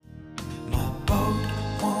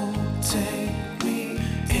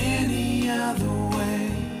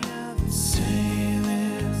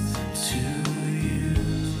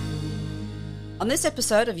On this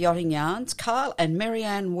episode of Yachting Yarns, Kyle and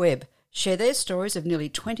Maryanne Webb share their stories of nearly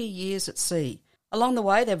 20 years at sea. Along the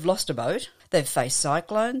way, they've lost a boat, they've faced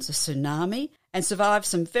cyclones, a tsunami, and survived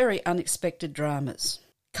some very unexpected dramas.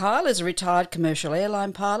 Kyle is a retired commercial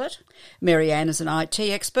airline pilot. Maryanne is an IT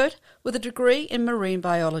expert with a degree in marine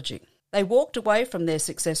biology. They walked away from their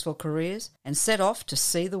successful careers and set off to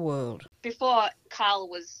see the world. Before Kyle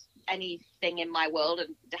was anything in my world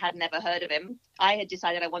and had never heard of him, I had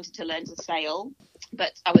decided I wanted to learn to sail,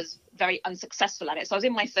 but I was very unsuccessful at it. So I was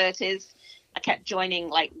in my 30s. I kept joining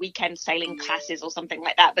like weekend sailing classes or something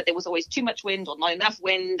like that, but there was always too much wind or not enough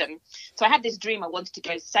wind. And so I had this dream I wanted to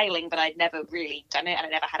go sailing, but I'd never really done it, and I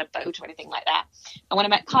never had a boat or anything like that. And when I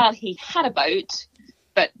met Kyle, he had a boat,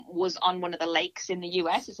 but was on one of the lakes in the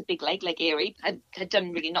US. It's a big lake, Lake Erie. I had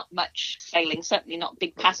done really not much sailing, certainly not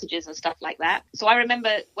big passages and stuff like that. So I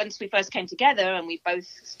remember once we first came together and we both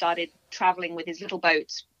started traveling with his little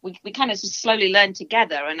boat, we kind of just slowly learned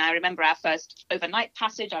together. And I remember our first overnight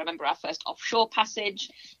passage. I remember our first offshore passage.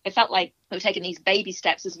 It felt like we were taking these baby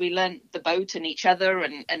steps as we learned the boat and each other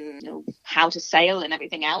and you know, how to sail and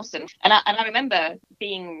everything else. And I remember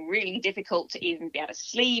being really difficult to even be able to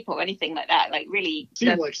sleep or anything like that. Like really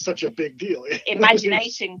seemed like such a big deal.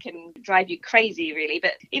 Imagination can drive you crazy, really.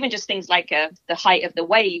 But even just things like the height of the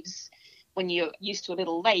waves. When you're used to a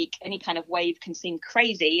little lake, any kind of wave can seem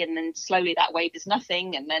crazy, and then slowly that wave is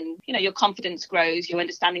nothing, and then, you know, your confidence grows, your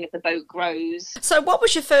understanding of the boat grows. So what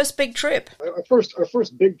was your first big trip? Our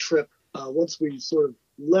first big trip, once we sort of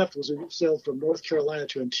left, was we sailed from North Carolina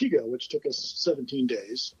to Antigua, which took us 17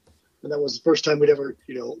 days. And that was the first time we'd ever,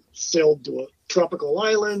 sailed to a tropical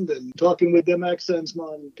island and talking with them accents,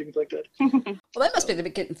 and things like that. Well, they must be a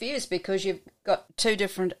bit confused because you've got two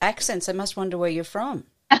different accents. They must wonder where you're from.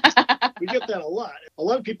 We get that a lot. A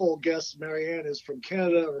lot of people guess Maryanne is from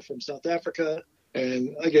Canada or from South Africa,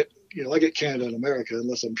 and I get Canada and America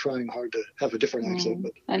unless I'm trying hard to have a different accent.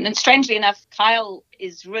 But. And then strangely enough, Kyle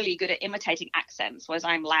is really good at imitating accents, whereas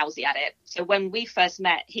I'm lousy at it. So when we first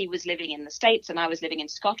met, he was living in the States and I was living in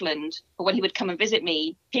Scotland. But when he would come and visit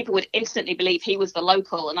me, people would instantly believe he was the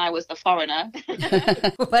local and I was the foreigner.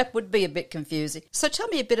 Well, that would be a bit confusing. So tell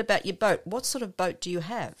me a bit about your boat. What sort of boat do you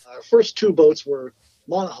have? Our first two boats were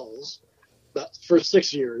monohulls, about the first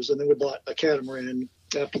 6 years, and then we bought a catamaran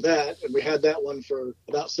after that, and we had that one for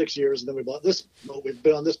about 6 years, and then we bought this boat. We've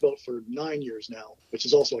been on this boat for 9 years now, which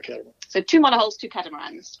is also a catamaran. So 2 monohulls, 2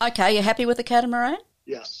 catamarans. Okay, you happy with the catamaran?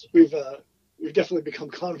 Yes, we've definitely become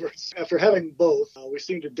converts. After having both, we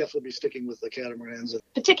seem to definitely be sticking with the catamarans.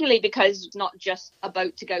 Particularly because it's not just a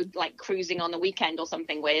boat to go like cruising on the weekend or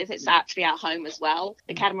something with. It's actually our home as well.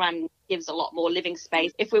 The catamaran gives a lot more living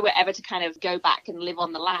space. If we were ever to kind of go back and live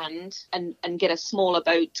on the land and get a smaller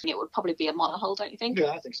boat, it would probably be a monohull, don't you think?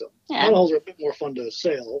 Yeah, I think so. Yeah. Monohulls are a bit more fun to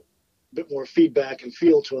sail, a bit more feedback and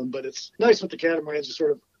feel to them, but it's nice with the catamarans. You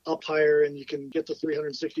sort of up higher and you can get the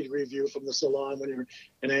 360-degree view from the salon when you're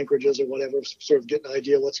in anchorages or whatever, sort of get an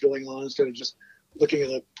idea what's going on instead of just looking at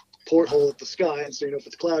a porthole at the sky and so you know if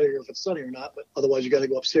it's cloudy or if it's sunny or not. But otherwise you got to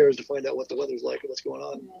go upstairs to find out what the weather's like and what's going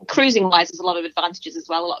on. Cruising wise, there's a lot of advantages as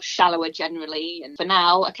well, a lot shallower generally, and for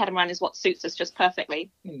now a catamaran is what suits us just perfectly.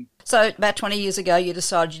 So about 20 years ago you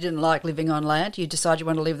decided you didn't like living on land. You decided you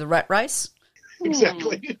want to leave the rat race.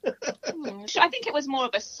 Exactly. I think it was more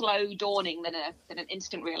of a slow dawning than an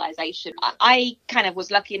instant realization. I kind of was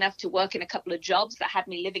lucky enough to work in a couple of jobs that had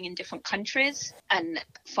me living in different countries. And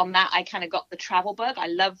from that, I kind of got the travel bug. I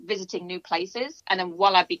love visiting new places. And then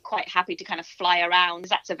while I'd be quite happy to kind of fly around,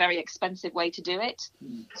 that's a very expensive way to do it.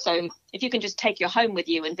 So if you can just take your home with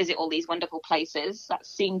you and visit all these wonderful places, that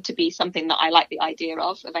seemed to be something that I liked the idea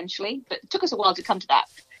of eventually. But it took us a while to come to that.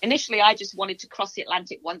 Initially, I just wanted to cross the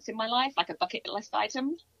Atlantic once in my life, like a bucket list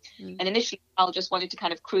item. And initially, I just wanted to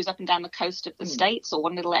kind of cruise up and down the coast of the States or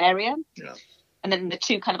one little area. Yeah. And then the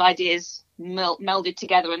two kind of ideas melded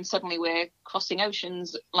together and suddenly we're crossing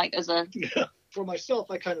oceans like as a... Yeah. For myself,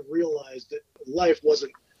 I kind of realized that life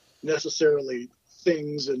wasn't necessarily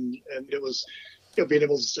things and it was... being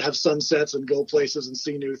able to have sunsets and go places and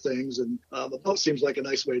see new things. And a boat seems like a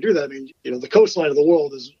nice way to do that. I mean, the coastline of the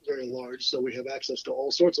world is very large, so we have access to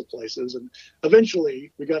all sorts of places. And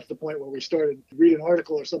eventually we got to the point where we started to read an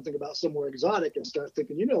article or something about somewhere exotic and start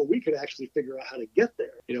thinking, we could actually figure out how to get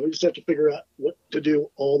there. We just have to figure out what to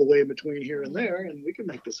do all the way in between here and there, and we can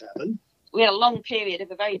make this happen. We had a long period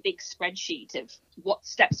of a very big spreadsheet of what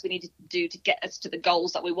steps we needed to do to get us to the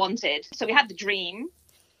goals that we wanted. So we had the dream.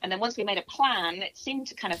 And then once we made a plan, it seemed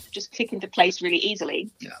to kind of just click into place really easily.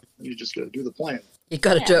 Yeah, you just got to do the plan. You've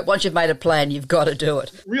got to do it. Once you've made a plan, you've got to do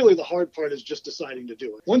it. Really, the hard part is just deciding to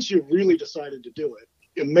do it. Once you've really decided to do it,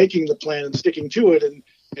 and making the plan and sticking to it and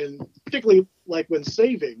And particularly like when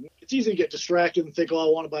saving, it's easy to get distracted and think, oh,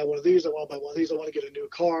 I want to buy one of these, I want to buy one of these, I want to get a new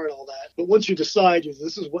car and all that. But once you decide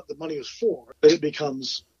this is what the money is for, then it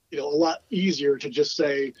becomes, a lot easier to just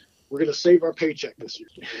say, we're going to save our paycheck this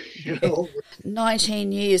year.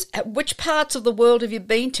 19 years. Which parts of the world have you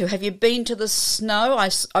been to? Have you been to the snow?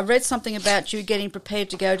 I read something about you getting prepared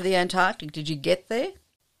to go to the Antarctic. Did you get there?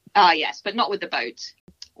 Yes, but not with the boat.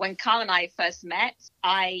 When Kyle and I first met,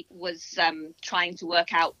 I was trying to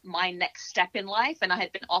work out my next step in life, and I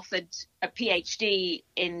had been offered a PhD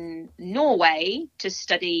in Norway to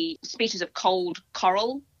study species of cold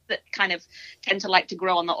coral that kind of tend to like to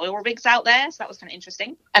grow on the oil rigs out there. So that was kind of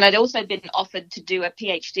interesting. And I'd also been offered to do a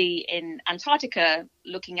PhD in Antarctica,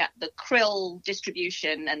 looking at the krill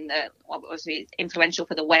distribution and what was influential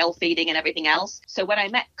for the whale feeding and everything else. So when I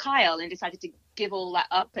met Kyle and decided to give all that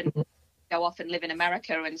up and go off and live in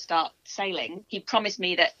America and start sailing, he promised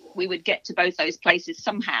me that we would get to both those places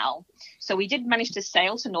somehow. So we did manage to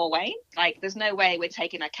sail to Norway. Like, there's no way we're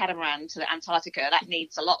taking a catamaran to Antarctica. That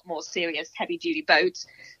needs a lot more serious, heavy-duty boat.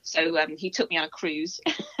 So he took me on a cruise,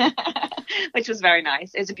 which was very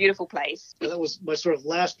nice. It was a beautiful place. That was my sort of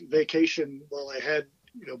last vacation while I had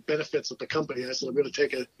benefits at the company. I said, I'm going to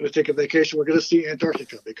take a vacation. We're going to see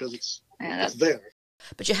Antarctica because it's there.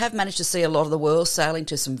 But you have managed to see a lot of the world, sailing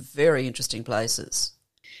to some very interesting places.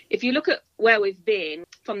 If you look at where we've been,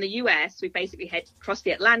 from the US, we basically head across the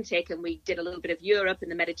Atlantic and we did a little bit of Europe and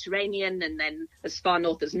the Mediterranean and then as far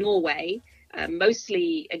north as Norway.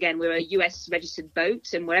 Mostly, again, we're a US registered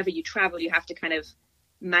boat, and wherever you travel, you have to kind of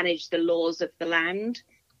manage the laws of the land.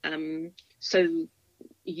 So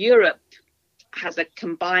Europe has a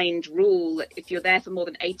combined rule that if you're there for more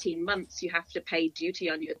than 18 months, you have to pay duty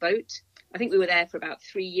on your boat. I think we were there for about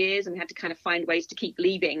 3 years and we had to kind of find ways to keep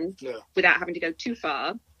leaving without having to go too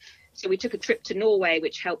far. So we took a trip to Norway,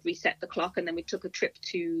 which helped reset the clock. And then we took a trip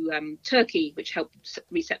to Turkey, which helped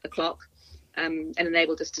reset the clock and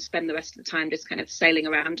enabled us to spend the rest of the time just kind of sailing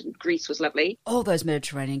around. And Greece was lovely. All those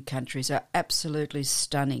Mediterranean countries are absolutely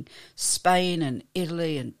stunning. Spain and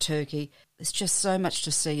Italy and Turkey. There's just so much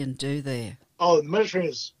to see and do there. Oh, the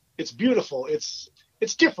Mediterranean it's beautiful. It's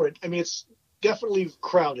different. I mean, it's definitely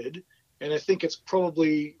crowded. And I think it's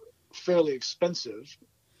probably fairly expensive,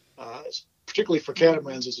 particularly for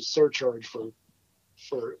catamarans as a surcharge for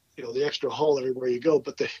the extra haul everywhere you go.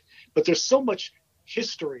 But there's so much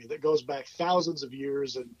history that goes back thousands of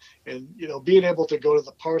years, and being able to go to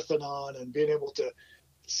the Parthenon and being able to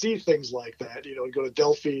see things like that, go to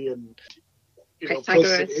Delphi and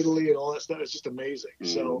places in Italy and all that stuff. It's just amazing.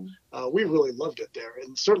 So we really loved it there,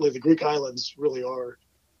 and certainly the Greek islands really are,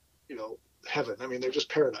 heaven. I mean, they're just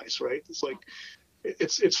paradise, right? It's like,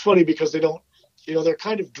 it's funny because they don't, they're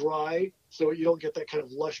kind of dry, so you don't get that kind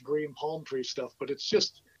of lush green palm tree stuff, but it's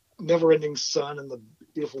just never-ending sun and the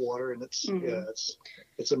beautiful water, and it's an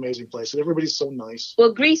amazing place, and everybody's so nice.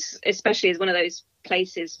 Well, Greece especially is one of those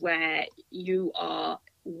places where you are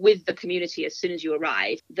with the community as soon as you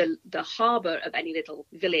arrive. The harbour of any little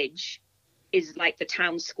village is like the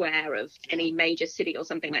town square of any major city or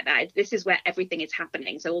something like that. This is where everything is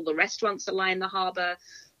happening. So all the restaurants are line the harbour,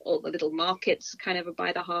 all the little markets kind of are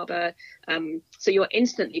by the harbour. So you're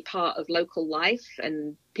instantly part of local life,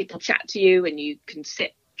 and people chat to you, and you can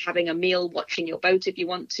sit having a meal watching your boat if you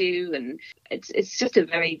want to. And it's just a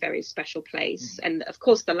very, very special place. And of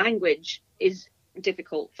course the language is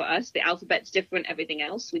difficult for us. The alphabet's different, everything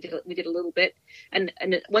else. We did a little bit. And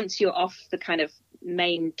once you're off the kind of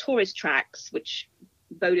main tourist tracks, which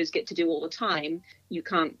boaters get to do all the time, you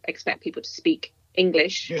can't expect people to speak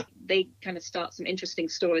English. Yeah. They kind of start some interesting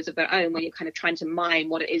stories of their own when you're kind of trying to mime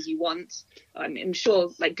what it is you want. I'm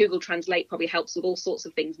sure like Google Translate probably helps with all sorts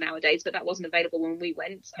of things nowadays, but that wasn't available when we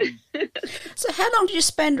went. So how long did you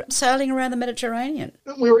spend sailing around the Mediterranean?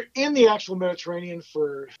 We were in the actual Mediterranean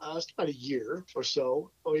for about a year or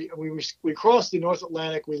so. We crossed the North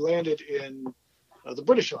Atlantic. We landed in the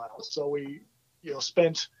British Isles. So we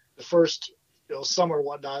spent the first summer and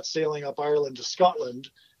whatnot sailing up Ireland to Scotland,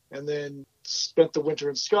 and then spent the winter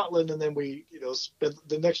in Scotland, and then we, spent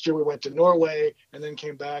the next year we went to Norway, and then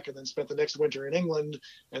came back, and then spent the next winter in England,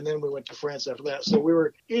 and then we went to France after that. So we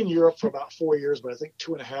were in Europe for about 4 years, but I think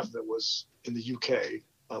 2.5 of it was in the UK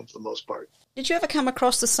for the most part. Did you ever come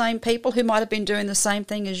across the same people who might have been doing the same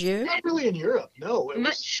thing as you? Not really in Europe, no.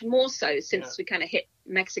 Much more so since we kind of hit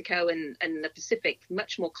Mexico and the Pacific.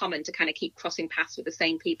 Much more common to kind of keep crossing paths with the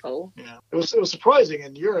same people. Yeah, it was surprising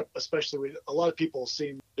in Europe, especially. A lot of people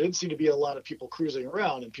there didn't seem to be a lot of people cruising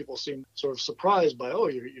around, and people seemed sort of surprised by,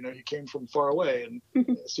 you came from far away, and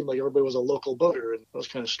it seemed like everybody was a local boater, and it was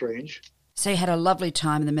kind of strange. So you had a lovely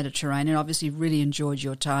time in the Mediterranean. Obviously, really enjoyed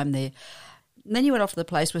your time there. And then you went off to the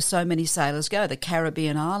place where so many sailors go, the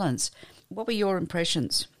Caribbean islands. What were your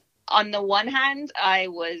impressions? On the one hand, I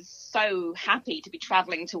was so happy to be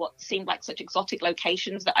traveling to what seemed like such exotic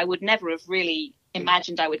locations that I would never have really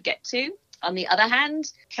imagined I would get to. On the other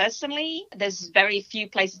hand, personally, there's very few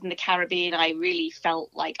places in the Caribbean I really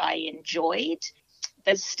felt like I enjoyed.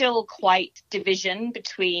 There's still quite division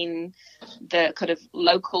between the kind of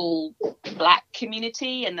local Black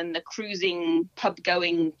community and then the cruising,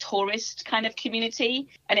 pub-going tourist kind of community.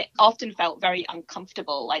 And it often felt very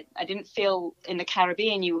uncomfortable. I didn't feel in the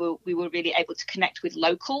Caribbean we were really able to connect with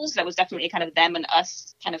locals. There was definitely kind of them and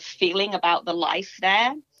us kind of feeling about the life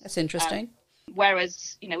there. That's interesting.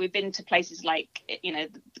 Whereas, we've been to places like,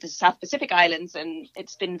 the South Pacific Islands, and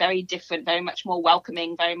it's been very different, very much more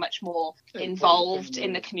welcoming, very much more involved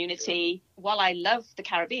in the community. While I love the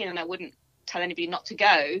Caribbean and I wouldn't tell anybody not to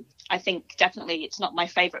go, I think definitely it's not my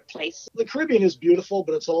favorite place. The Caribbean is beautiful,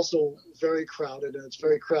 but it's also very crowded, and it's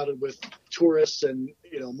very crowded with tourists and,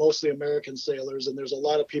 mostly American sailors. And there's a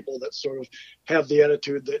lot of people that sort of have the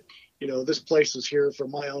attitude that, this place is here for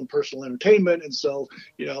my own personal entertainment. And so,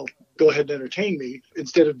 go ahead and entertain me,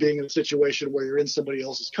 instead of being in a situation where you're in somebody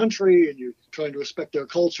else's country and you're trying to respect their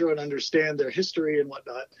culture and understand their history and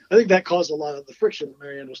whatnot. I think that caused a lot of the friction that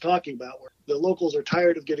Maryanne was talking about, where the locals are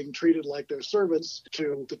tired of getting treated like they're servants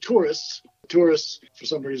to the tourists. Tourists, for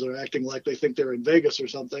some reason, are acting like they think they're in Vegas or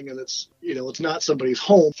something, and it's not somebody's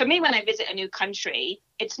home. For me, when I visit a new country,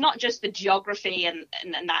 it's not just the geography and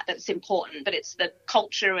that's important, but it's the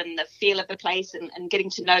culture and the feel of the place and getting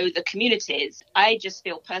to know the communities. I just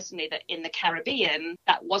feel personally that in the Caribbean,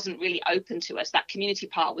 that wasn't really open to us. That community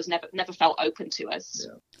part was never felt open to us.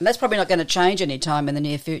 Yeah. And that's probably not going to change any time in the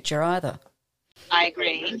near future either. I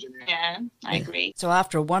agree. I agree. So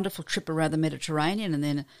after a wonderful trip around the Mediterranean and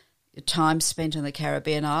then your time spent in the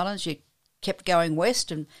Caribbean islands, you kept going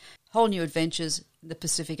west and whole new adventures in the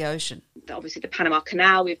Pacific Ocean. Obviously the Panama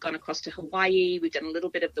Canal, we've gone across to Hawaii, we've done a little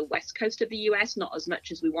bit of the west coast of the US, not as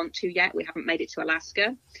much as we want to yet. We haven't made it to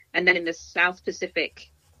Alaska. And then in the South Pacific,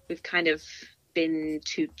 we've kind of been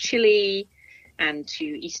to Chile and to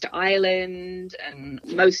Easter Island and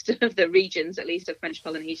most of the regions, at least, of French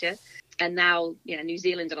Polynesia. And now, New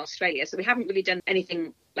Zealand and Australia. So we haven't really done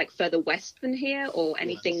anything like further west than here or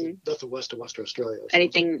anything. That's the west of Western Australia.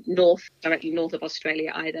 Anything directly north of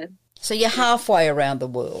Australia either. So you're halfway around the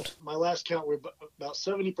world. My last count, we're about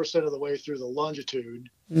 70% of the way through the longitude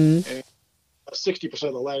and 60%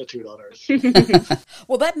 of the latitude on Earth.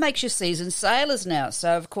 Well, that makes you seasoned sailors now.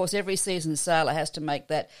 So, of course, every seasoned sailor has to make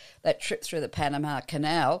that trip through the Panama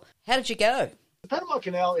Canal. How did you go? The Panama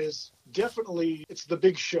Canal is definitely, it's the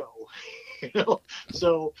big show.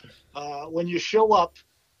 So when you show up,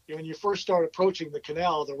 when you first start approaching the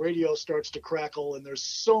canal, the radio starts to crackle and there's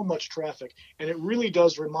so much traffic. And it really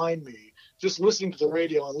does remind me, just listening to the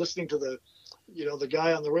radio and listening to the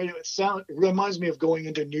guy on the radio, it reminds me of going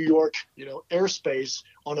into New York, airspace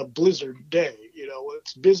on a blizzard day.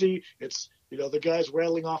 It's busy. It's, the guy's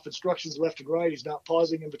rattling off instructions left and right. He's not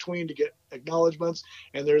pausing in between to get acknowledgments.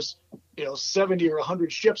 And there's, 70 or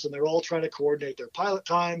 100 ships, and they're all trying to coordinate their pilot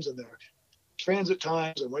times and their transit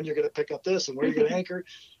times and when you're going to pick up this and where you're going to anchor.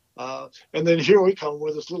 And then here we come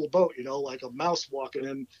with this little boat, like a mouse walking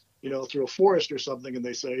in, through a forest or something. And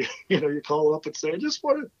they say, you call up and say, I just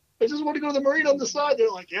want to go to the marina on the side.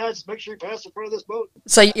 They're like, yeah, just make sure you pass in front of this boat.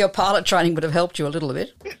 So your pilot training would have helped you a little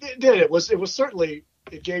bit. It did. It was certainly,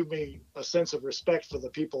 it gave me a sense of respect for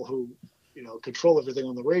the people who, control everything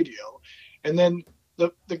on the radio. And then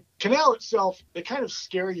the canal itself, they kind of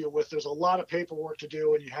scare you with, there's a lot of paperwork to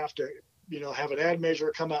do and you have to, have an ad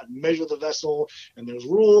measurer come out and measure the vessel, and there's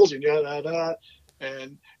rules and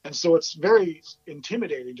and so it's very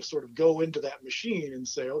intimidating to sort of go into that machine and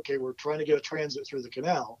say, okay, we're trying to get a transit through the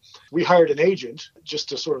canal. We hired an agent just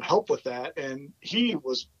to sort of help with that, and he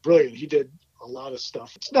was brilliant. He did a lot of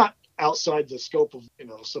stuff. It's not outside the scope of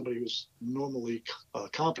somebody who's normally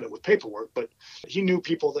competent with paperwork, but he knew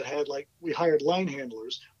people that had, like, we hired line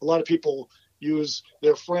handlers. A lot of people use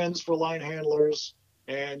their friends for line handlers.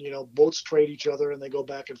 And, boats trade each other and they go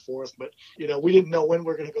back and forth. But, we didn't know when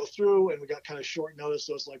we're going to go through, and we got kind of short notice.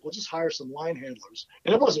 So it's like, we'll just hire some line handlers.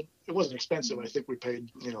 And it wasn't expensive. I think we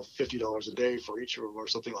paid, $50 a day for each of them or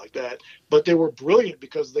something like that. But they were brilliant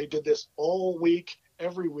because they did this all week,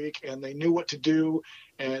 every week, and they knew what to do.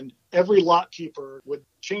 And every lock keeper would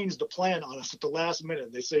change the plan on us at the last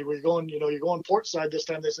minute. They say, you're going port side this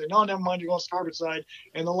time. They say, no, never mind, you're going starboard side.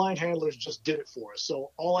 And the line handlers just did it for us.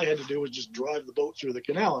 So all I had to do was just drive the boat through the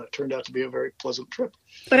canal, and it turned out to be a very pleasant trip.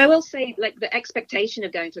 But I will say, like, the expectation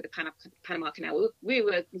of going through the Panama Canal, we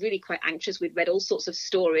were really quite anxious. We'd read all sorts of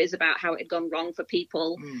stories about how it had gone wrong for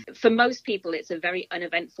people. For most people, it's a very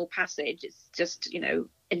uneventful passage. It's just,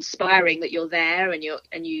 inspiring that you're there and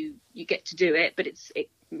you get to do it, but it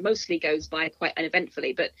mostly goes by quite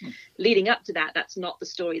uneventfully. But leading up to that, that's not the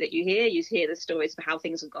story that you hear. You hear the stories of how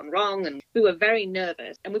things have gone wrong, and we were very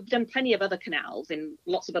nervous. And we've done plenty of other canals in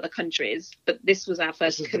lots of other countries, but this was our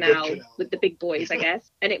first canal with the big boys, I guess.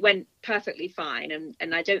 And it went perfectly fine,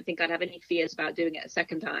 and I don't think I'd have any fears about doing it a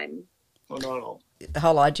second time. Oh, not at all. The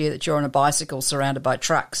whole idea that you're on a bicycle surrounded by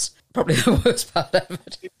trucks, probably the worst part of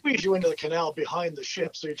it. It squeeze you into the canal behind the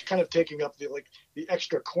ship, so you're kind of taking up the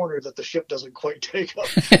extra corner that the ship doesn't quite take up.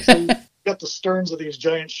 So you got the sterns of these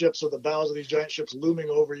giant ships or the bows of these giant ships looming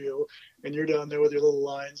over you, and you're down there with your little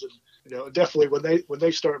lines. And definitely when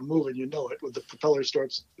they start moving, it when the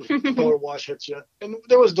propeller wash hits you. And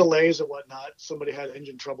there was delays and whatnot. Somebody had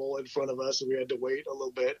engine trouble in front of us, and we had to wait a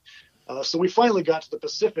little bit. So we finally got to the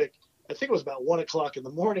Pacific. I think it was about 1:00 in the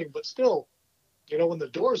morning, but still, when the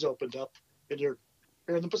doors opened up and you're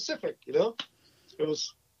in the Pacific, it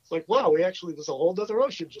was like, wow, there's a whole other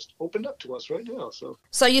ocean just opened up to us right now.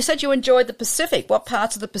 So you said you enjoyed the Pacific. What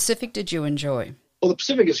parts of the Pacific did you enjoy? Well, the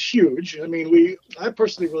Pacific is huge. I mean, I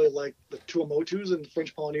personally really like the Tuamotus in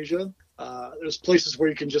French Polynesia. There's places where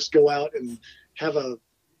you can just go out and have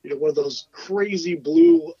one of those crazy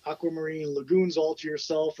blue aquamarine lagoons all to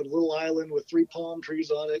yourself, and a little island with 3 palm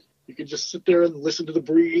trees on it. You can just sit there and listen to the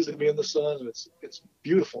breeze and be in the sun, and it's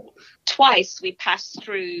beautiful. Twice we passed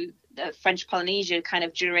through the French Polynesia kind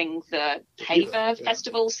of during the Haver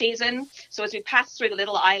festival season. So as we passed through the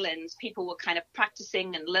little islands, people were kind of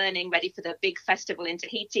practicing and learning, ready for the big festival in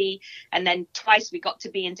Tahiti. And then twice we got to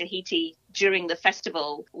be in Tahiti during the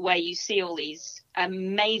festival, where you see all these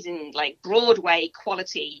amazing, like, Broadway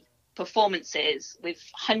quality performances with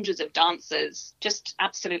hundreds of dancers. Just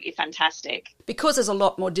absolutely fantastic. Because there's a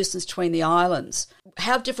lot more distance between the islands,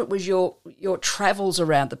 how different was your travels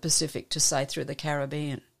around the Pacific to, say, through the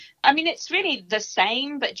Caribbean? I mean, it's really the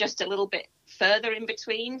same, but just a little bit further in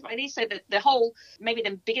between, really. So maybe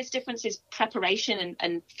the biggest difference is preparation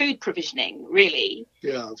and food provisioning, really.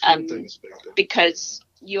 Yeah, food things. Because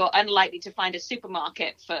you're unlikely to find a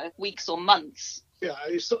supermarket for weeks or months. Yeah,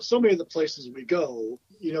 so many of the places we go,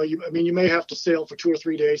 you may have to sail for 2 or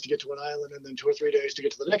 3 days to get to an island, and then 2 or 3 days to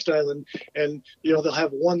get to the next island. And, they'll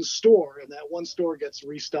have one store, and that one store gets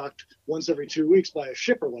restocked once every 2 weeks by a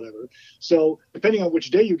ship or whatever. So depending on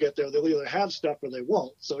which day you get there, they'll either have stuff or they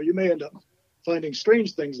won't. So you may end up finding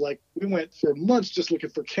strange things, like we went for months just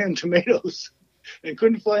looking for canned tomatoes and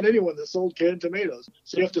couldn't find anyone that sold canned tomatoes.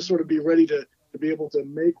 So you have to sort of be ready to be able to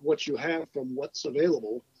make what you have from what's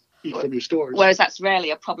available from your stores. Whereas that's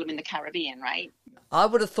rarely a problem in the Caribbean, right? I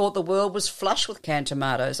would have thought the world was flush with canned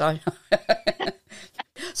tomatoes.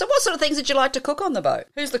 So what sort of things did you like to cook on the boat?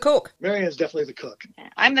 Who's the cook? Maryanne's definitely the cook. Yeah,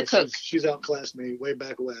 I'm the cook. She's outclassed me way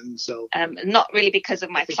back when. So not really because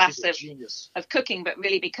of my class of cooking, but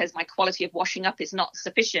really because my quality of washing up is not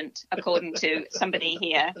sufficient, according to somebody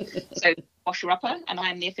here. So washer-upper, and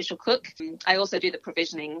I'm the official cook. I also do the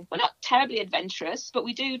provisioning. We're not terribly adventurous, but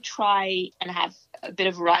we do try and have a bit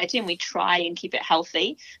of variety, and we try and keep it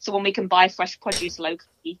healthy. So when we can buy fresh produce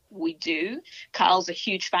locally, we do. Kyle's a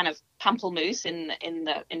huge fan of pamplemousse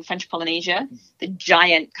in French Polynesia, the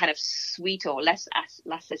giant kind of sweet or less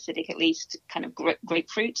acidic, at least, kind of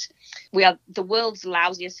grapefruit. We are the world's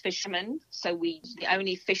lousiest fishermen, so the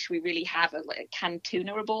only fish we really have are like a canned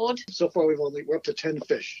tuna aboard. So far we're up to 10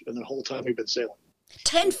 fish in the whole time we've been sailing.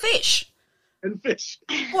 10 fish? 10 fish.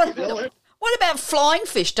 What about flying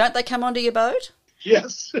fish? Don't they come onto your boat?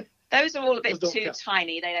 Yes. Those are all a bit too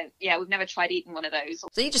tiny. They don't. Yeah, we've never tried eating one of those.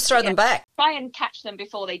 So you just throw them back? Try and catch them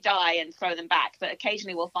before they die and throw them back. But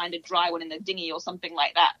occasionally we'll find a dry one in the dinghy or something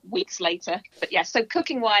like that weeks later. But yeah, so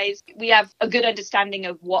cooking-wise, we have a good understanding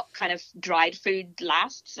of what kind of dried food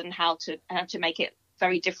lasts and how to make it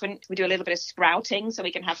very different. We do a little bit of sprouting, so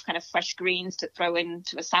we can have kind of fresh greens to throw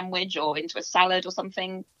into a sandwich or into a salad or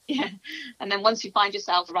something. Yeah. And then once you find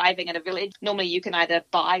yourself arriving at a village, normally you can either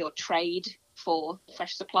buy or trade for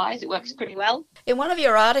fresh supplies. It works pretty well. In one of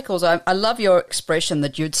your articles, I love your expression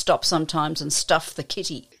that you'd stop sometimes and stuff the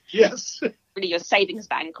kitty. Yes. Really your savings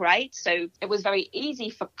bank, right? So it was very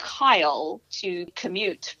easy for Kyle to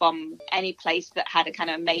commute from any place that had a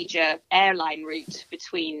kind of major airline route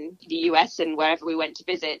between the US and wherever we went to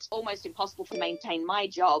visit. Almost impossible to maintain my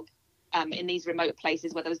job in these remote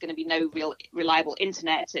places where there was going to be no real reliable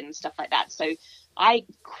internet and stuff like that. So I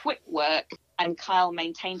quit work, and Kyle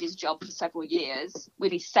maintained his job for several years.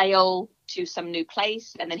 We'd sail to some new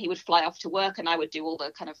place, and then he would fly off to work, and I would do all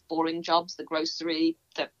the kind of boring jobs, the grocery,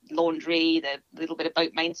 the laundry, the little bit of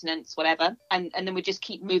boat maintenance, whatever. And then we'd just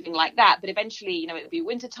keep moving like that. But eventually, you know, it would be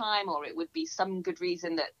wintertime, or it would be some good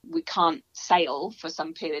reason that we can't sail for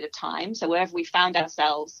some period of time. So wherever we found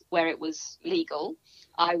ourselves where it was legal,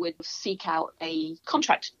 I would seek out a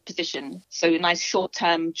contract position. So a nice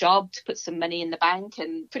short-term job to put some money in the bank.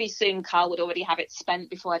 And pretty soon Carl would already have it spent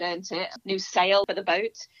before I'd earned it. New sail for the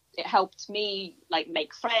boat. It helped me like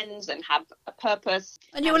make friends and have a purpose.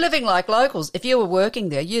 And you were living like locals. If you were working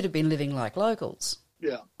there, you'd have been living like locals.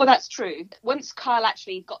 Yeah. Well, that's true. Once Kyle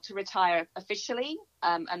actually got to retire officially,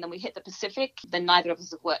 and then we hit the Pacific, then neither of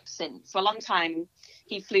us have worked since. For a long time,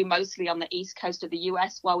 he flew mostly on the east coast of the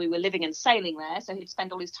US while we were living and sailing there. So he'd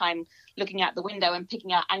spend all his time looking out the window and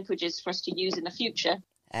picking out anchorages for us to use in the future.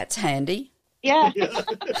 That's handy. Yeah.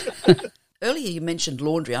 Earlier you mentioned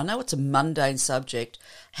laundry. I know it's a mundane subject.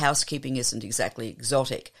 Housekeeping isn't exactly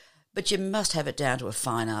exotic, but you must have it down to a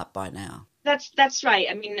fine art by now. That's right.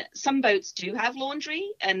 I mean, some boats do have laundry,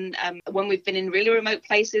 and when we've been in really remote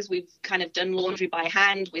places, we've kind of done laundry by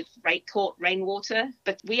hand with caught rainwater.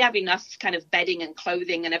 But we have enough kind of bedding and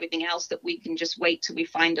clothing and everything else that we can just wait till we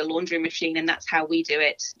find a laundry machine, and that's how we do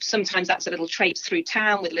it. Sometimes that's a little traipse through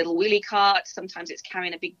town with a little wheelie cart. Sometimes it's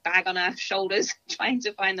carrying a big bag on our shoulders trying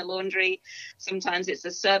to find the laundry. Sometimes it's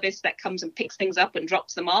a service that comes and picks things up and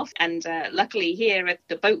drops them off. And luckily here at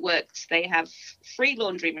the Boatworks, they have free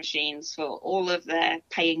laundry machines for all of their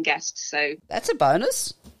paying guests. So that's a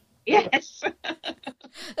bonus. Yes.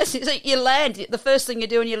 So you land, the first thing you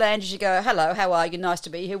do when you land is you go, hello, how are you? Nice to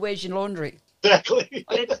be here. Where's your laundry? Exactly.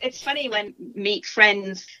 Well, it's funny when we meet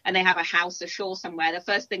friends and they have a house ashore somewhere, the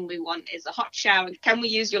first thing we want is a hot shower. Can we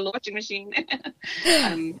use your laundry machine?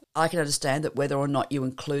 I can understand that whether or not you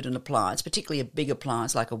include an appliance, particularly a big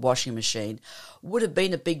appliance like a washing machine, would have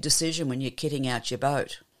been a big decision when you're kitting out your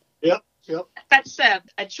boat. Yep. That's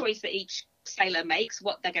a choice that each sailor makes,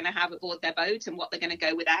 what they're going to have aboard their boat and what they're going to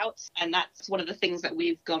go without. And that's one of the things that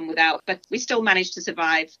we've gone without. But we still managed to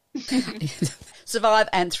survive. Survive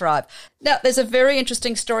and thrive. Now, there's a very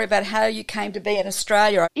interesting story about how you came to be in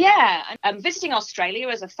Australia. Yeah, visiting Australia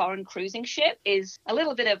as a foreign cruising ship is a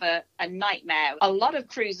little bit of a nightmare. A lot of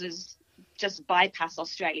cruisers just bypass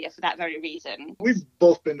Australia for that very reason. We've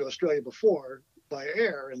both been to Australia before by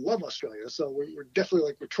air and love Australia, so we're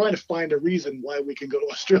definitely we're trying to find a reason why we can go to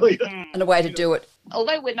Australia. And a way to do it.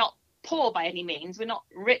 Although we're not poor by any means, we're not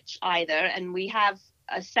rich either, and we have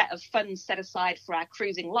a set of funds set aside for our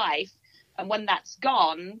cruising life, and when that's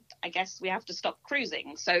gone, I guess we have to stop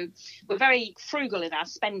cruising. So we're very frugal in our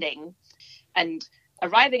spending, and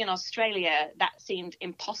arriving in Australia, that seemed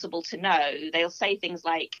impossible to know. They'll say things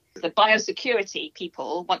like, the biosecurity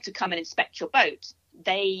people want to come and inspect your boat.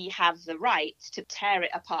 They have the right to tear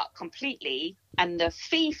it apart completely, and the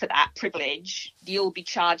fee for that privilege, you'll be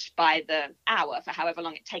charged by the hour for however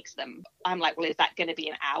long it takes them. I'm like, well, is that going to be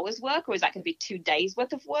an hour's work, or is that going to be 2 days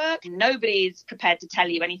worth of work? Nobody's prepared to tell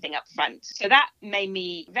you anything up front. So that made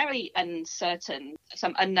me very uncertain,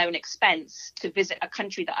 some unknown expense to visit a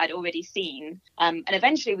country that I'd already seen. And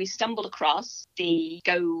eventually we stumbled across the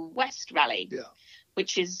Go West rally. Yeah.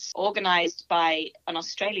 Which is organised by an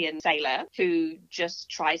Australian sailor who just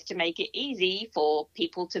tries to make it easy for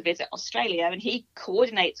people to visit Australia. And he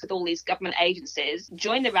coordinates with all these government agencies,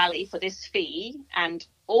 join the rally for this fee, and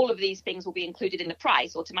all of these things will be included in the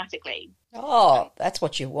price automatically. Oh, that's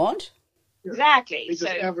what you want. Exactly. They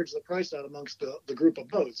just average the price out amongst the group of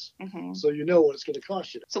boats, so you know what it's going to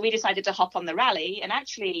cost you. So we decided to hop on the rally, and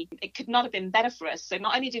actually it could not have been better for us. So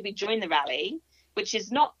not only did we join the rally, which is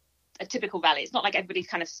not a typical rally. It's not like everybody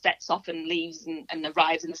kind of sets off and leaves and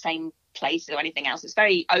arrives in the same place or anything else. It's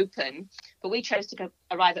very open, but we chose to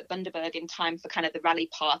arrive at Bundaberg in time for kind of the rally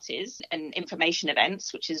parties and information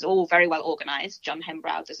events, which is all very well organised. John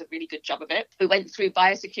Hembrow does a really good job of it. We went through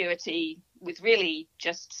biosecurity with really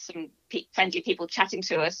just some friendly people chatting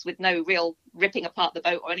to us with no real ripping apart the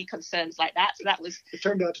boat or any concerns like that. So that was... It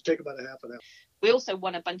turned out to take about a half an hour. We also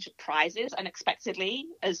won a bunch of prizes unexpectedly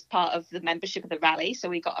as part of the membership of the rally. So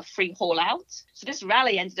we got a free haul out. So this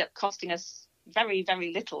rally ended up costing us very,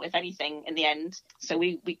 very little, if anything, in the end. So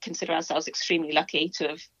we consider ourselves extremely lucky to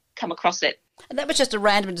have come across it. And that was just a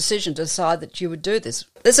random decision to decide that you would do this.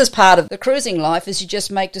 This is part of the cruising life, is you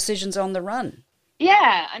just make decisions on the run.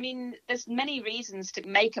 Yeah, I mean, there's many reasons to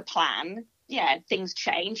make a plan, things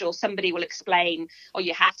change, or somebody will explain, oh,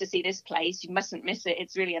 you have to see this place, you mustn't miss it,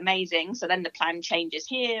 it's really amazing. So then the plan changes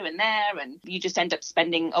here and there, and you just end up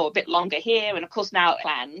spending a bit longer here. And of course now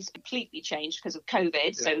plans completely changed because of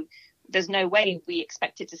COVID. So there's no way we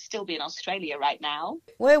expected to still be in Australia right now.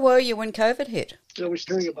 Where were you when COVID hit? So we're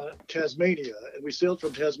hearing about Tasmania, and we sailed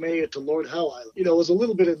from Tasmania to Lord Howe Island. It was a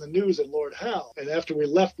little bit in the news at Lord Howe, and after we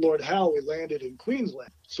left Lord Howe, we landed in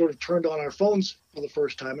Queensland, sort of turned on our phones for the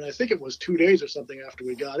first time, and I think it was 2 days or something after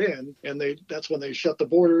we got in, and that's when they shut the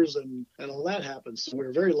borders and all that happened. So we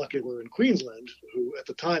were very lucky we were in Queensland, who at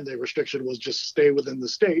the time the restriction was just stay within the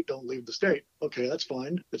state, don't leave the state. Okay, that's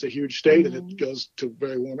fine. It's a huge state, and it goes to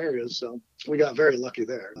very warm areas, so we got very lucky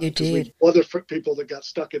there. You did. Other people that got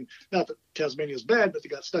stuck in, not that Tasmania's bad, but they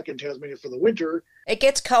got stuck in Tasmania for the winter. It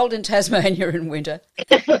gets cold in Tasmania in winter.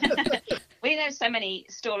 We know so many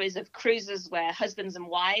stories of cruises where husbands and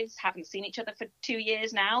wives haven't seen each other for 2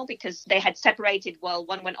 years now because they had separated. Well,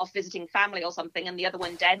 one went off visiting family or something, and the other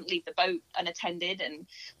one didn't leave the boat unattended. And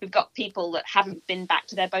we've got people that haven't been back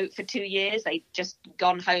to their boat for 2 years. They've just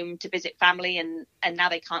gone home to visit family, and now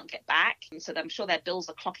they can't get back. And so I'm sure their bills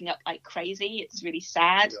are clocking up like crazy. It's really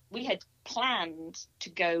sad. Yeah. We had planned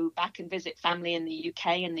to go back and visit family in the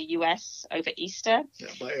UK and the US over Easter. Yeah,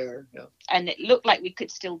 by air, yeah. And it looked like we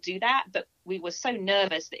could still do that, but we were so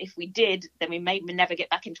nervous that if we did, then we may never get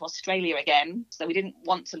back into Australia again. So we didn't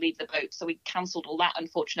want to leave the boat. So we cancelled all that,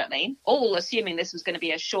 unfortunately, all assuming this was going to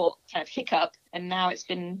be a short kind of hiccup. And now it's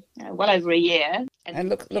been well over a year. And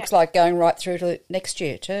looks like going right through to next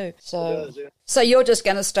year too. So, it does, yeah. So you're just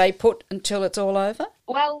going to stay put until it's all over?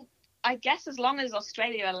 Well, I guess as long as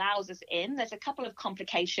Australia allows us in, there's a couple of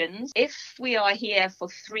complications. If we are here for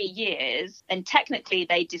 3 years, then technically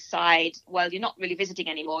they decide, well, you're not really visiting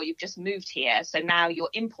anymore, you've just moved here, so now you're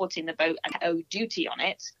importing the boat and owe duty on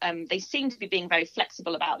it. They seem to be being very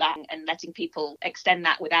flexible about that and letting people extend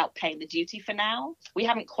that without paying the duty for now. We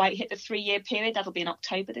haven't quite hit the 3-year period. That'll be in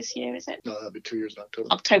October this year, is it? No, that'll be 2 years in October.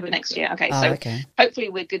 October next year. Okay, okay. Hopefully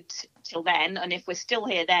we're good till then, and if we're still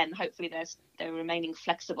here then, hopefully they're remaining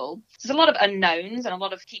flexible. There's a lot of unknowns and a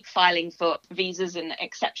lot of keep filing for visas and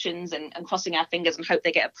exceptions and crossing our fingers and hope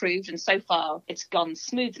they get approved, and so far it's gone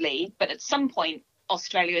smoothly. But at some point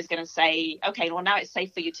Australia is going to say, okay, well now it's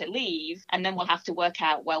safe for you to leave, and then we'll have to work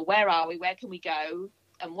out, well, where are we, where can we go,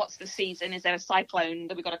 and what's the season, is there a cyclone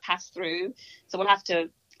that we've got to pass through? So we'll have to,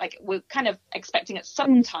 we're kind of expecting at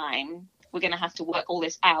some time we're going to have to work all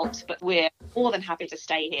this out, but we're more than happy to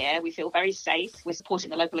stay here. We feel very safe. We're supporting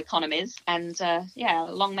the local economies, and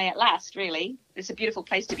long may it last, really. It's a beautiful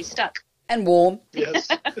place to be stuck. And warm. Yes.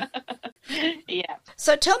 Yeah.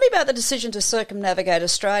 So tell me about the decision to circumnavigate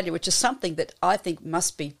Australia, which is something that I think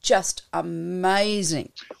must be just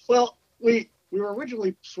amazing. Well, we were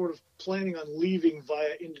originally sort of planning on leaving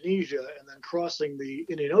via Indonesia and then crossing the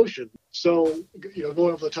Indian Ocean. So,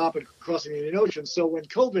 going over the top and crossing the Indian Ocean. So when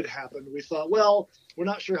COVID happened, we thought, well, we're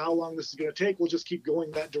not sure how long this is going to take. We'll just keep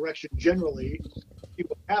going that direction generally, see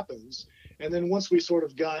what happens. And then once we sort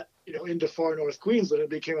of got, into far north Queensland, it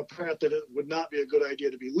became apparent that it would not be a good idea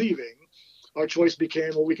to be leaving. Our choice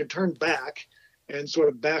became, well, we can turn back and sort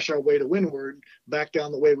of bash our way to windward, back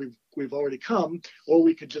down the way we've already come, or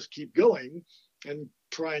we could just keep going and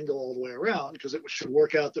try and go all the way around, because it should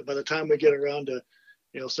work out that by the time we get around to,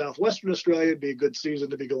 southwestern Australia, it'd be a good season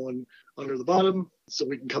to be going under the bottom, so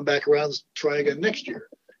we can come back around and try again next year.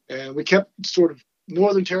 And we kept sort of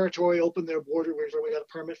Northern Territory open their border, where we got a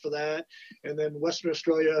permit for that, and then Western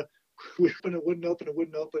Australia, it wouldn't open,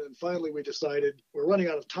 and finally we decided we're running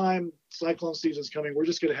out of time, cyclone season's coming, we're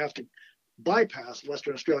just going to have to bypass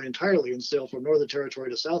Western Australia entirely and sail from Northern Territory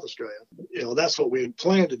to South Australia. That's what we had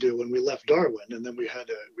planned to do when we left Darwin, and then we had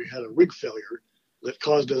a rig failure that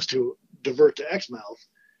caused us to divert to Exmouth,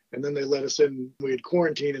 and then they let us in. We had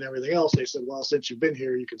quarantined and everything else. They said, well, since you've been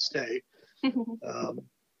here, you can stay.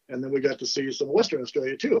 And then we got to see some Western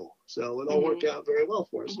Australia too, so it all worked out very well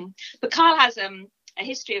for us. But Kyle has a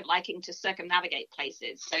history of liking to circumnavigate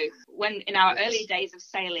places. So when in our early days of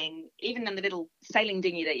sailing, even in the little sailing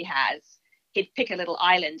dinghy that he has, he'd pick a little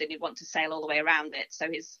island and he'd want to sail all the way around it. So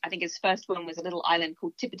I think his first one was a little island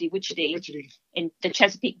called Tippity-Wichity in the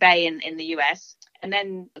Chesapeake Bay in the US. And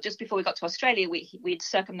then just before we got to Australia, we'd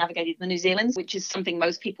circumnavigated the New Zealand, which is something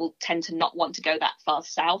most people tend to not want to go that far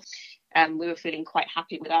south. We were feeling quite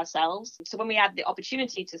happy with ourselves. So when we had the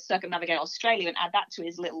opportunity to circumnavigate Australia and add that to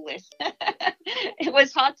his little list, it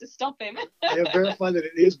was hard to stop him. I have verified that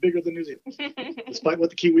it is bigger than New Zealand, despite what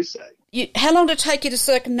the Kiwis say. How long did it take you to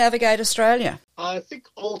circumnavigate Australia? I think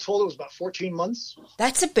all told it was about 14 months.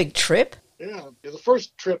 That's a big trip. Yeah. The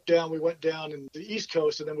first trip down, we went down in the East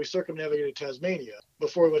Coast, and then we circumnavigated Tasmania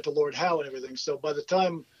before we went to Lord Howe and everything. So by the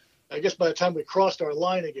time we crossed our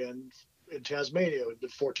line again in Tasmania, it had been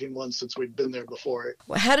 14 months since we'd been there before.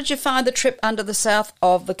 Well, how did you find the trip under the south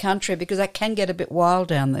of the country? Because that can get a bit wild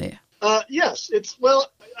down there. Yes.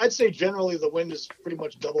 I'd say generally the wind is pretty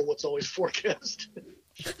much double what's always forecast.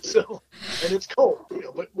 So, and it's cold,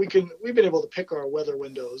 but we've been able to pick our weather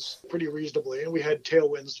windows pretty reasonably, and we had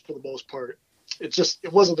tailwinds for the most part.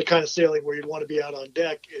 It wasn't the kind of sailing where you'd want to be out on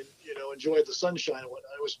deck and, enjoy the sunshine and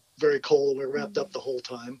whatnot. It was very cold and we were wrapped up the whole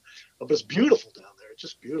time, but it's beautiful down there. It's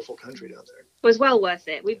just beautiful country down there. It was well worth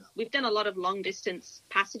it. We've done a lot of long distance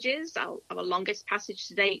passages. Our longest passage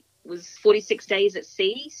to date was 46 days at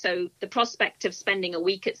sea. So the prospect of spending a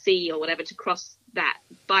week at sea or whatever to cross that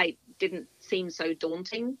bight didn't seem so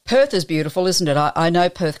daunting. Perth is beautiful, isn't it? I know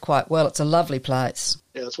Perth quite well. It's a lovely place.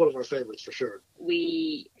 Yeah, it's one of our favourites for sure.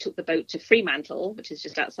 We took the boat to Fremantle, which is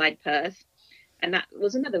just outside Perth. And that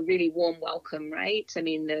was another really warm welcome, right? I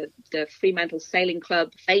mean, the Fremantle Sailing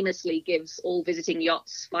Club famously gives all visiting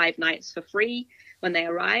yachts 5 nights for free when they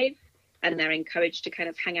arrive. And they're encouraged to kind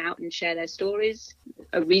of hang out and share their stories.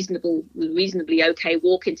 A reasonably okay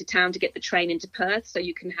walk into town to get the train into Perth, so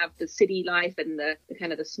you can have the city life and the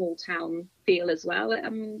kind of the small town feel as well.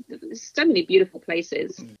 There's so many beautiful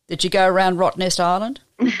places. Did you go around Rottnest Island?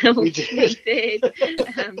 We did. We did.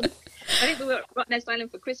 I think we were at Rottnest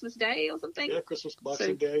Island for Christmas Day or something. Yeah, Christmas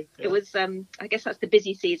Boxing Day. Yeah. It was, I guess that's the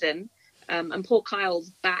busy season. And poor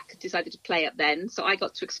Kyle's back decided to play up then, so I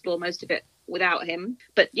got to explore most of it without him.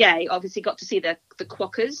 But yeah, he obviously got to see the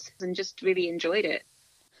quokkas and just really enjoyed it.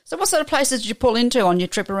 So what sort of places did you pull into on your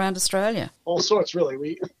trip around Australia? All sorts,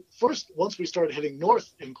 really. Once we started heading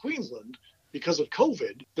north in Queensland, because of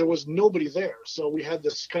COVID, there was nobody there. So we had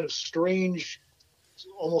this kind of strange,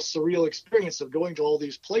 almost surreal experience of going to all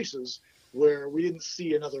these places where we didn't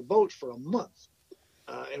see another boat for a month.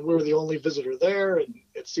 And we were the only visitor there, and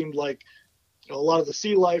it seemed like a lot of the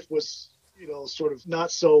sea life was, sort of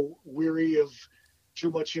not so weary of too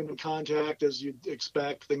much human contact as you'd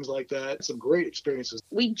expect, things like that. Some great experiences.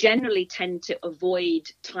 We generally tend to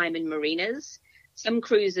avoid time in marinas. Some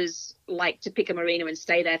cruisers like to pick a marina and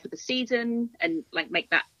stay there for the season and make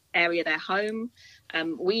that area their home.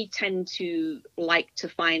 We tend to like to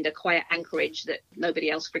find a quiet anchorage that nobody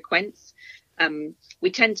else frequents.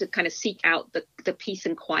 We tend to kind of seek out the peace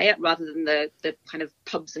and quiet rather than the kind of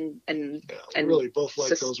pubs and really both like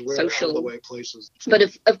those rare out of the way places. But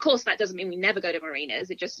of course that doesn't mean we never go to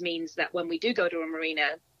marinas. It just means that when we do go to a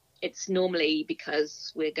marina, it's normally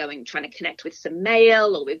because we're trying to connect with some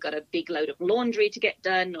mail, or we've got a big load of laundry to get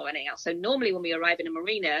done, or anything else. So normally when we arrive in a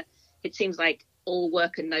marina, it seems like all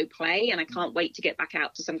work and no play, and I can't wait to get back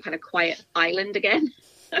out to some kind of quiet island again.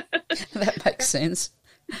 That makes sense.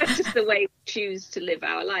 That's just the way we choose to live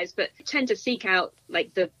our lives. But we tend to seek out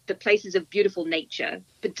the places of beautiful nature,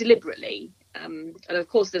 but deliberately. And of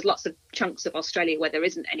course, there's lots of chunks of Australia where there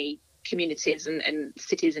isn't any communities and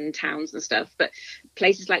cities and towns and stuff. But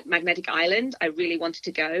places like Magnetic Island, I really wanted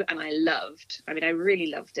to go, and I really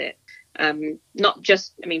loved it. Not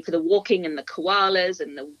just, for the walking and the koalas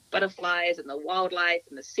and the butterflies and the wildlife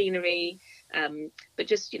and the scenery, but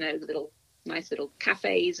just, the nice little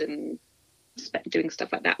cafes and doing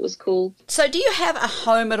stuff like that was cool. So do you have a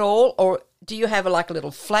home at all, or do you have a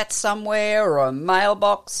little flat somewhere or a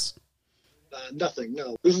mailbox? Nothing,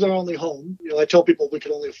 no. This is our only home. I tell people we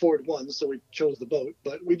could only afford one, so we chose the boat.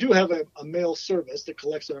 But we do have a mail service that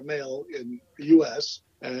collects our mail in the U.S.,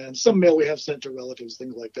 and some mail we have sent to relatives,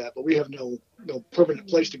 things like that. But we have no permanent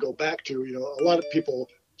place to go back to. A lot of people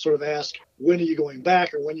sort of ask, when are you going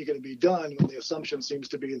back, or when are you going to be done? When the assumption seems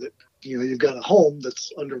to be that, you've got a home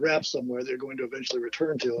that's under wraps somewhere they're going to eventually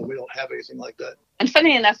return to, and we don't have anything like that. And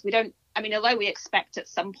funnily enough, we don't, although we expect at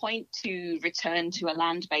some point to return to a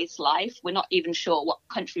land-based life, we're not even sure what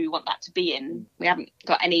country we want that to be in. We haven't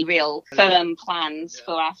got any real firm plans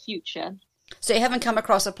for our future. So you haven't come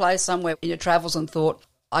across a place somewhere in your travels and thought,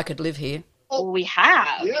 I could live here? Oh, we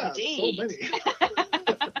have, yeah, indeed. So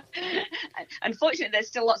many. Unfortunately, there's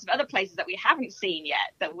still lots of other places that we haven't seen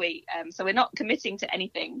yet so we're not committing to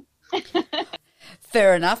anything.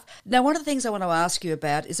 Fair enough. Now, one of the things I want to ask you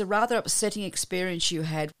about is a rather upsetting experience you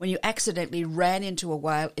had when you accidentally ran into a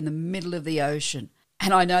whale in the middle of the ocean.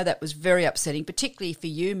 And I know that was very upsetting, particularly for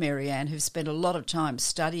you, Maryanne, who've spent a lot of time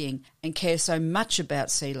studying and care so much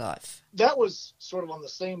about sea life. That was sort of on the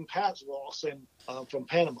same path as well, from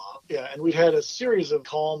Panama. Yeah, and we had a series of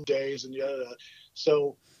calm days and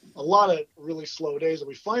So a lot of really slow days, and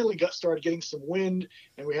we finally started getting some wind,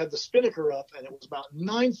 and we had the spinnaker up, and it was about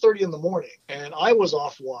 9:30 in the morning, and I was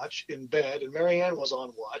off watch in bed, and Maryanne was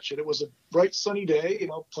on watch, and it was a bright sunny day,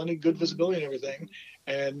 plenty good visibility and everything,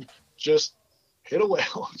 and just hit a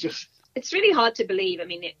whale. It's really hard to believe. I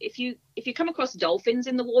mean, if you come across dolphins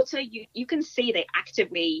in the water, you can see they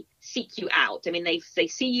actively seek you out. I mean, they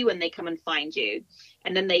see you and they come and find you,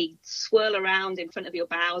 and then they swirl around in front of your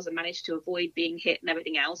bows and manage to avoid being hit and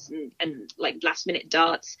everything else, and like last minute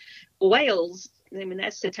darts. Whales, I mean,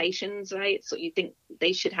 they're cetaceans, right? So you think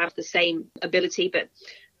they should have the same ability, but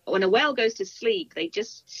when a whale goes to sleep, they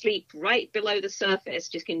just sleep right below the surface.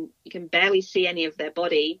 You can barely see any of their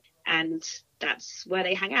body, and that's where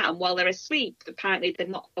they hang out. And while they're asleep, apparently they're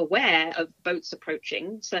not aware of boats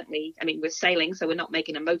approaching. Certainly, I mean, we're sailing, so we're not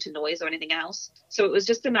making a motor noise or anything else. So it was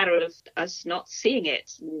just a matter of us not seeing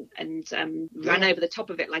it and ran over the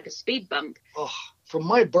top of it like a speed bump. Oh, from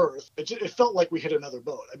my berth, it felt like we hit another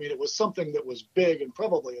boat. I mean, it was something that was big and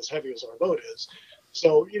probably as heavy as our boat is.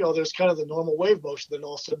 So, there's kind of the normal wave motion. Then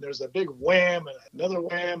all of a sudden there's a big wham and another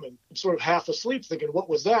wham, and I'm sort of half asleep thinking, what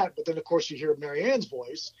was that? But then, of course, you hear Maryanne's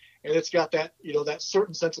voice, and it's got that, that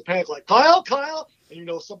certain sense of panic, like, Kyle,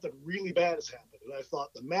 and something really bad has happened. And I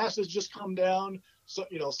thought the mast has just come down. So,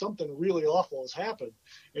 something really awful has happened.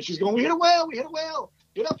 And she's going, we hit a whale,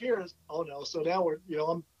 get up here. Oh no. So now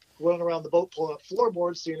I'm running around the boat, pulling up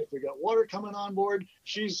floorboards, seeing if we got water coming on board.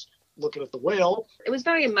 She's looking at the whale. It was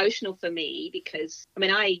very emotional for me because, I mean,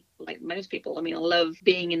 I, like most people, I love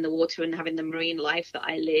being in the water and having the marine life that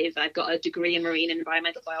I live. I've got a degree in marine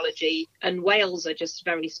environmental biology, and whales are just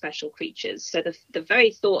very special creatures. So the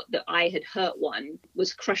very thought that I had hurt one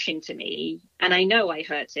was crushing to me. And I know I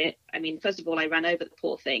hurt it. I mean, first of all, I ran over the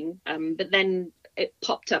poor thing, but then it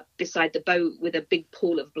popped up beside the boat with a big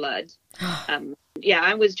pool of blood. Yeah,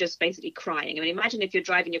 I was just basically crying. I mean, imagine if you're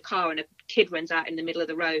driving your car and a kid runs out in the middle of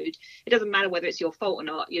the road. It doesn't matter whether it's your fault or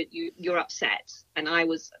not. You're upset. And I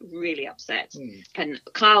was really upset. And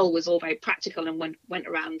Kyle was all very practical and went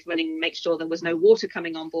around running, make sure there was no water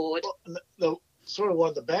coming on board. Well, sort of one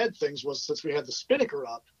of the bad things was, since we had the spinnaker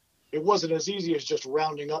up, it wasn't as easy as just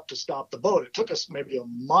rounding up to stop the boat. It took us maybe a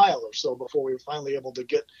mile or so before we were finally able to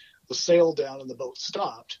get the sail down and the boat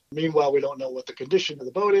stopped. Meanwhile, we don't know what the condition of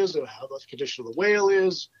the boat is or how the condition of the whale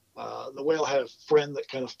is. The whale had a friend that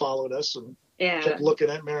kind of followed us and kept looking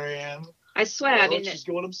at Maryanne. I swear, she's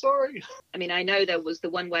going, I'm sorry. I mean, I know there was the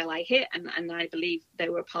one whale I hit, and I believe they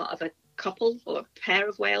were part of a couple or a pair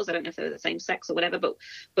of whales. I don't know if they were the same sex or whatever,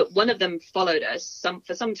 but one of them followed us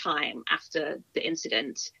for some time after the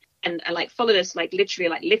incident. And like followed us, like literally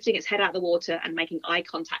like lifting its head out of the water and making eye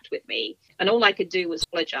contact with me. And all I could do was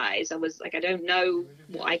apologize. I was like, I don't know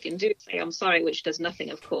what I can do. Say I'm sorry, which does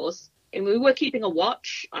nothing, of course. And we were keeping a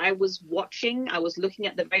watch. I was watching. I was looking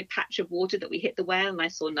at the very patch of water that we hit the whale, and I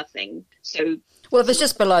saw nothing. So, well, if it's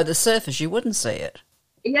just below the surface, you wouldn't see it.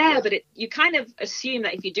 Yeah, but you kind of assume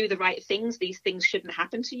that if you do the right things, these things shouldn't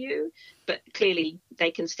happen to you. But clearly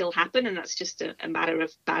they can still happen, and that's just a matter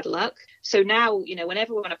of bad luck. So now,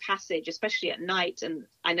 whenever we're on a passage, especially at night, and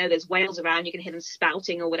I know there's whales around, you can hear them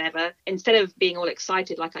spouting or whatever, instead of being all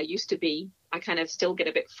excited like I used to be, I kind of still get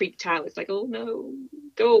a bit freaked out. It's like, oh no,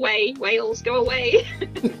 go away, whales, go away.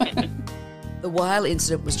 The whale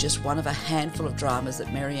incident was just one of a handful of dramas that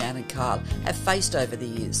Maryanne and Kyle have faced over the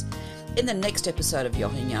years. In the next episode of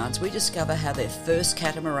Yachting Yarns, we discover how their first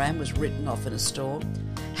catamaran was written off in a storm,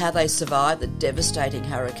 how they survived the devastating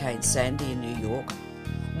Hurricane Sandy in New York,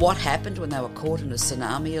 what happened when they were caught in a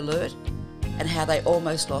tsunami alert, and how they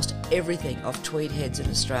almost lost everything off Tweed Heads in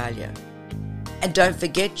Australia. And don't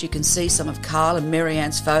forget, you can see some of Kyle and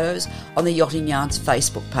Maryanne's photos on the Yachting Yarns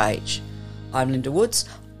Facebook page. I'm Linda Woods.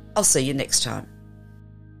 I'll see you next time.